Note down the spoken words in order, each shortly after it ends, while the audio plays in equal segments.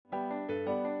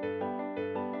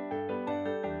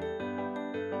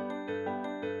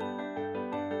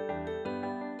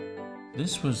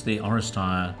This was the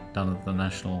Oresteia done at the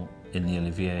National in the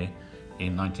Olivier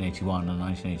in 1981 and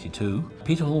 1982.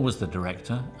 Peter Hall was the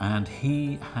director, and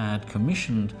he had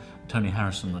commissioned Tony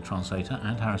Harrison, the translator,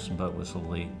 and Harrison Birtwistle,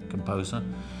 the composer,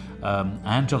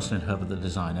 and Jocelyn Herbert, the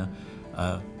designer,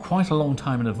 quite a long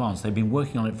time in advance. They'd been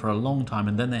working on it for a long time,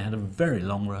 and then they had a very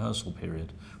long rehearsal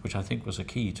period, which I think was a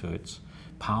key to its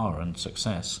power and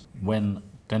success. When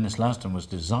Denis Lasdun was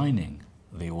designing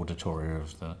the auditoria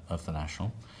of the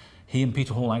National, he and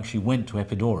Peter Hall actually went to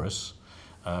Epidaurus,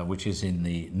 which is in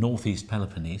the northeast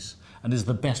Peloponnese and is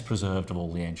the best preserved of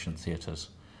all the ancient theatres.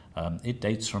 It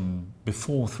dates from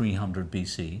before 300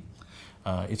 BC.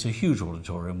 It's a huge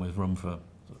auditorium with room for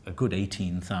a good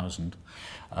 18,000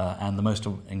 and the most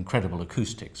incredible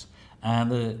acoustics.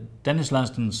 And Denis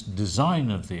Lasdun's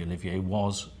design of the Olivier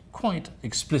was quite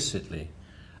explicitly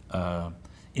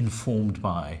informed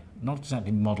by, not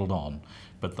exactly modelled on,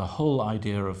 but the whole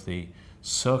idea of the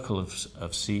circle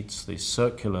of seats, the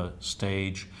circular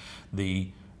stage,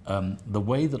 the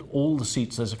way that all the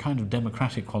seats, there's a kind of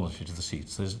democratic quality to the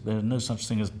seats. There's no such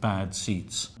thing as bad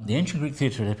seats. The ancient Greek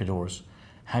theatre at Epidaurus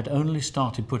had only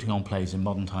started putting on plays in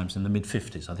modern times in the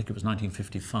mid-50s. I think it was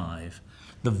 1955.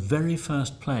 The very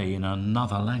first play in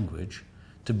another language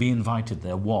to be invited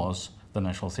there was the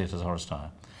National Theatre's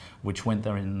Oresteia, which went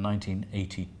there in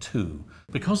 1982.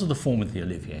 Because of the form of the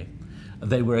Olivier,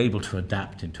 they were able to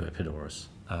adapt into Epidaurus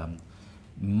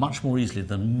much more easily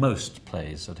than most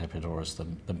plays at Epidaurus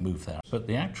that move there. But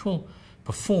the actual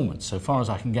performance, so far as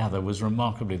I can gather, was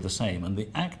remarkably the same, and the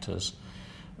actors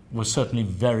were certainly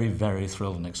very, very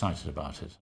thrilled and excited about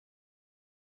it.